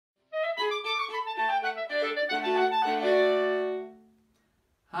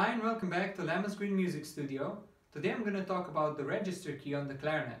and welcome back to Lammas Green Music Studio. Today I'm going to talk about the register key on the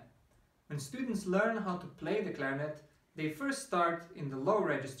clarinet. When students learn how to play the clarinet, they first start in the low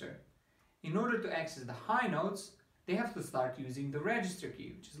register. In order to access the high notes, they have to start using the register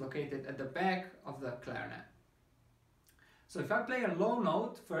key, which is located at the back of the clarinet. So if I play a low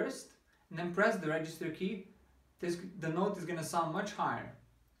note first, and then press the register key, the note is going to sound much higher.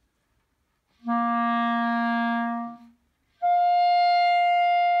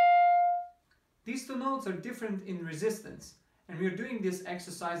 These two notes are different in resistance, and we are doing this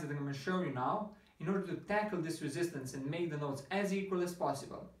exercise that I'm going to show you now in order to tackle this resistance and make the notes as equal as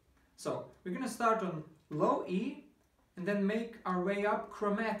possible. So we're going to start on low E and then make our way up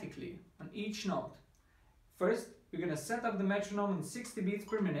chromatically on each note. First, we're going to set up the metronome on 60 beats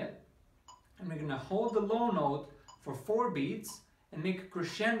per minute, and we're going to hold the low note for 4 beats and make a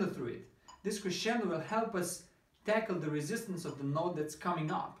crescendo through it. This crescendo will help us tackle the resistance of the note that's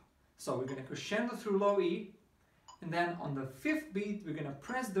coming up. So we're going to crescendo through low E, and then on the 5th beat we're going to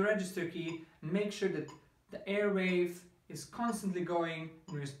press the register key and make sure that the air wave is constantly going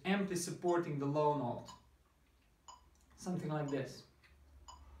and we're amply supporting the low note. Something like this.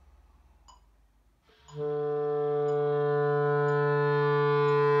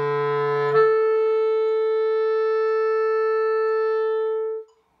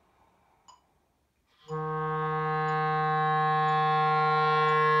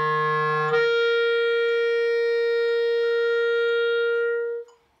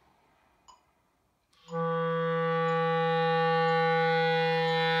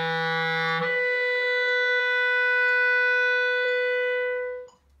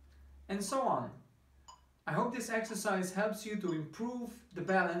 And so on. I hope this exercise helps you to improve the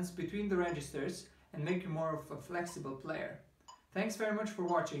balance between the registers and make you more of a flexible player. Thanks very much for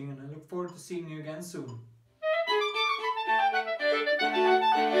watching, and I look forward to seeing you again soon.